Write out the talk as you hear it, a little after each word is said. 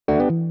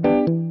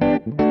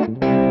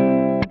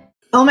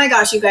Oh my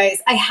gosh, you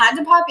guys, I had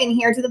to pop in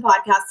here to the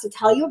podcast to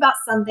tell you about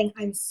something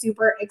I'm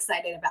super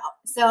excited about.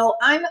 So,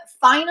 I'm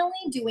finally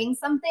doing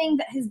something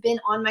that has been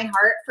on my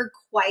heart for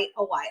quite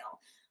a while.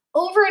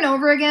 Over and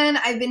over again,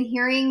 I've been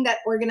hearing that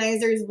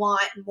organizers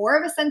want more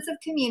of a sense of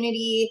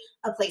community,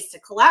 a place to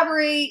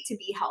collaborate, to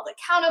be held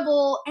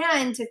accountable,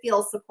 and to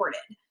feel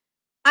supported.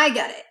 I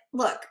get it.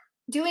 Look,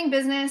 doing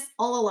business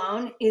all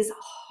alone is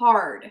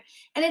hard,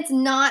 and it's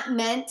not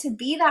meant to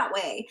be that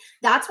way.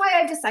 That's why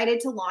I've decided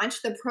to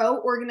launch the Pro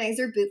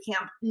Organizer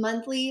Bootcamp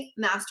monthly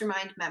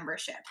mastermind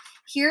membership.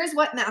 Here's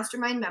what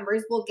mastermind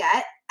members will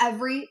get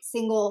every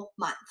single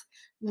month: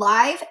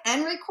 live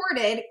and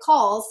recorded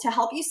calls to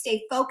help you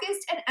stay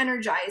focused and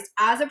energized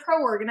as a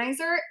pro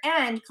organizer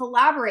and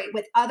collaborate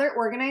with other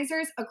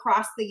organizers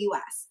across the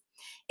US.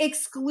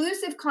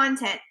 Exclusive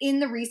content in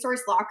the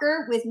resource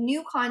locker with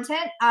new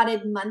content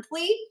added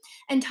monthly,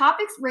 and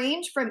topics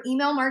range from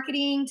email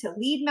marketing to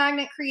lead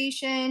magnet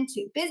creation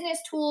to business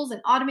tools and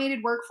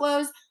automated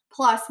workflows,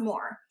 plus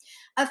more.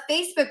 A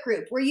Facebook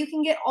group where you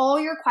can get all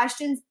your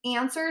questions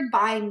answered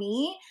by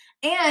me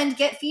and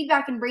get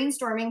feedback and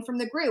brainstorming from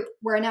the group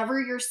whenever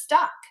you're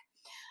stuck.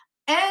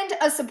 And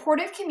a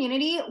supportive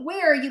community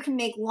where you can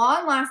make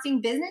long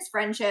lasting business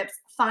friendships,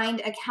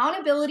 find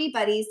accountability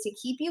buddies to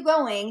keep you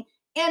going,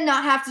 and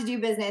not have to do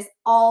business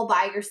all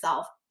by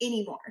yourself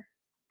anymore.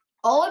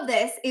 All of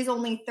this is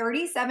only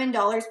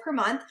 $37 per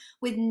month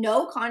with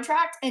no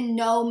contract and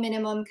no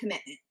minimum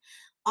commitment.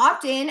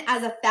 Opt in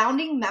as a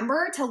founding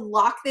member to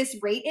lock this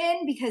rate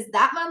in because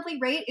that monthly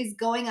rate is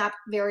going up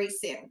very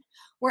soon.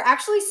 We're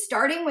actually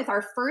starting with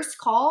our first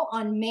call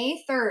on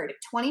May 3rd,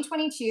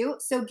 2022,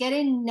 so get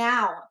in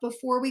now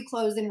before we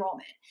close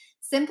enrollment.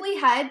 Simply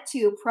head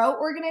to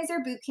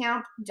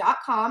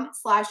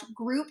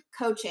proorganizerbootcamp.com/group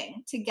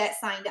coaching to get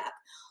signed up.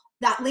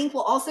 That link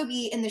will also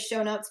be in the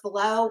show notes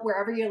below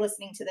wherever you're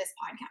listening to this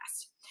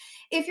podcast.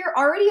 If you're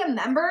already a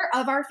member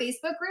of our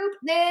Facebook group,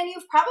 then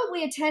you've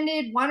probably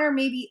attended one or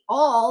maybe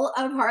all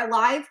of our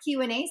live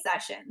Q&A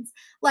sessions,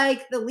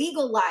 like the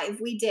legal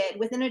live we did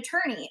with an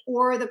attorney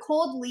or the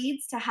cold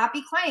leads to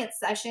happy clients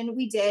session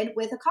we did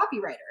with a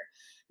copywriter.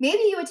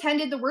 Maybe you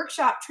attended the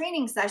workshop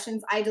training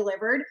sessions I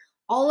delivered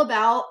all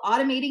about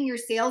automating your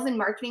sales and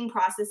marketing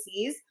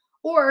processes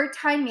or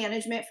time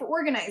management for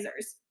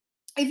organizers.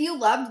 If you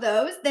loved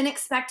those, then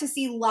expect to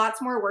see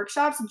lots more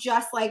workshops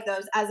just like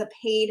those as a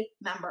paid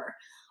member.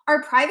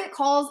 Our private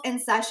calls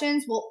and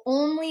sessions will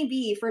only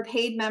be for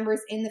paid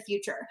members in the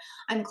future.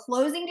 I'm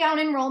closing down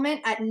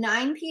enrollment at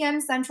 9 p.m.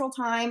 Central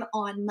Time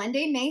on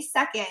Monday, May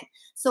 2nd,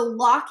 so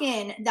lock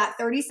in that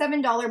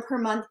 $37 per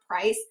month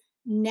price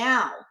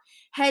now.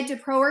 Head to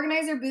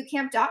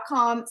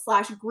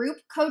proorganizerbootcamp.com/group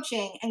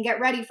coaching and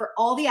get ready for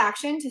all the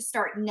action to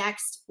start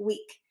next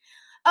week.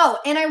 Oh,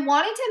 and I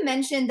wanted to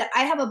mention that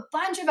I have a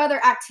bunch of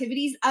other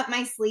activities up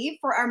my sleeve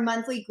for our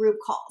monthly group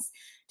calls.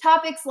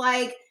 Topics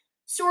like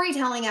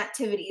storytelling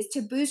activities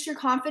to boost your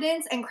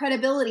confidence and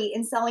credibility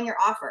in selling your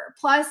offer.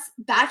 Plus,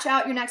 batch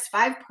out your next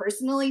 5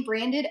 personally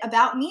branded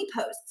About Me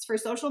posts for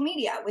social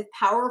media with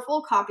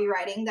powerful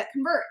copywriting that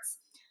converts.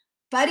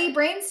 Buddy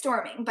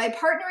brainstorming by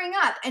partnering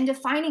up and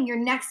defining your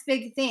next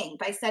big thing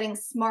by setting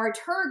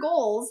smarter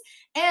goals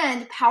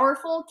and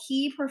powerful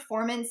key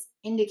performance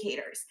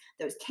indicators,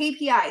 those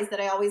KPIs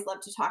that I always love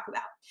to talk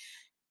about.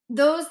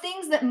 Those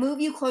things that move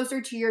you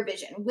closer to your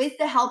vision with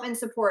the help and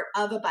support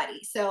of a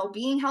buddy. So,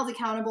 being held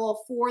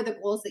accountable for the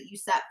goals that you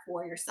set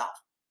for yourself.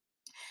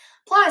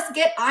 Plus,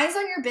 get eyes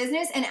on your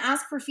business and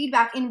ask for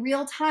feedback in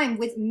real time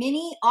with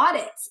mini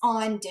audits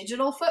on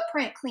digital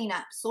footprint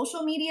cleanup,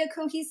 social media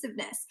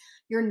cohesiveness,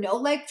 your no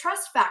leg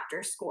trust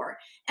factor score,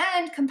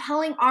 and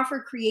compelling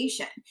offer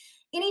creation.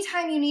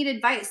 Anytime you need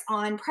advice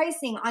on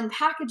pricing, on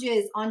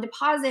packages, on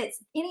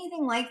deposits,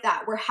 anything like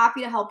that, we're happy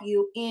to help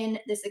you in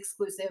this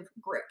exclusive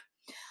group.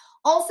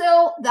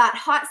 Also, that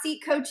hot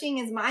seat coaching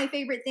is my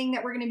favorite thing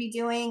that we're going to be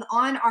doing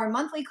on our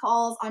monthly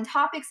calls on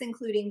topics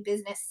including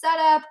business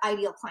setup,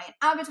 ideal client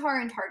avatar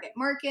and target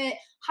market,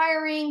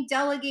 hiring,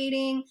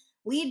 delegating,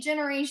 lead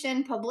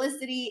generation,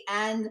 publicity,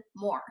 and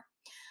more.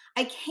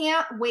 I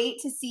can't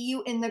wait to see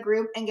you in the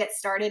group and get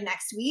started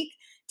next week.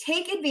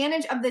 Take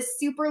advantage of this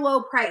super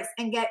low price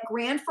and get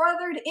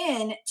grandfathered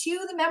in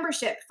to the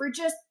membership for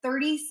just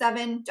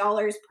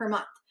 $37 per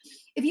month.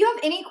 If you have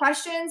any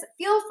questions,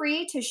 feel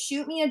free to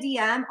shoot me a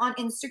DM on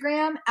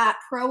Instagram at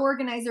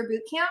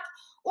ProOrganizerBootcamp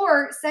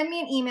or send me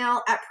an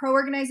email at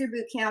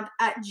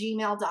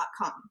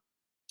proorganizerbootcamp@gmail.com.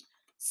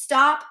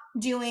 Stop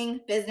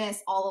doing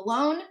business all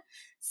alone.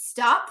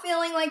 Stop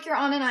feeling like you're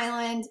on an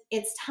island.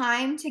 It's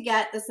time to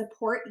get the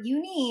support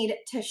you need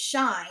to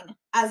shine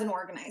as an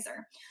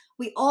organizer.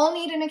 We all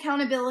need an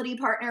accountability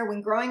partner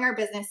when growing our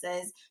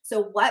businesses.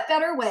 So, what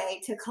better way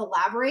to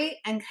collaborate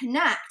and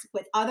connect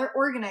with other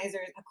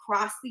organizers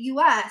across the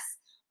US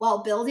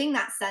while building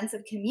that sense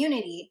of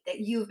community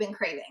that you've been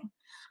craving?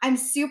 I'm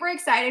super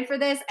excited for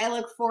this. I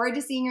look forward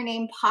to seeing your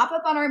name pop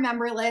up on our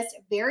member list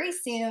very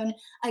soon.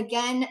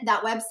 Again,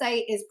 that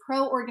website is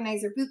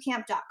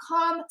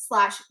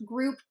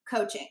proorganizerbootcamp.com/group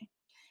coaching.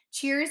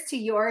 Cheers to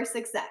your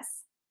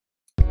success.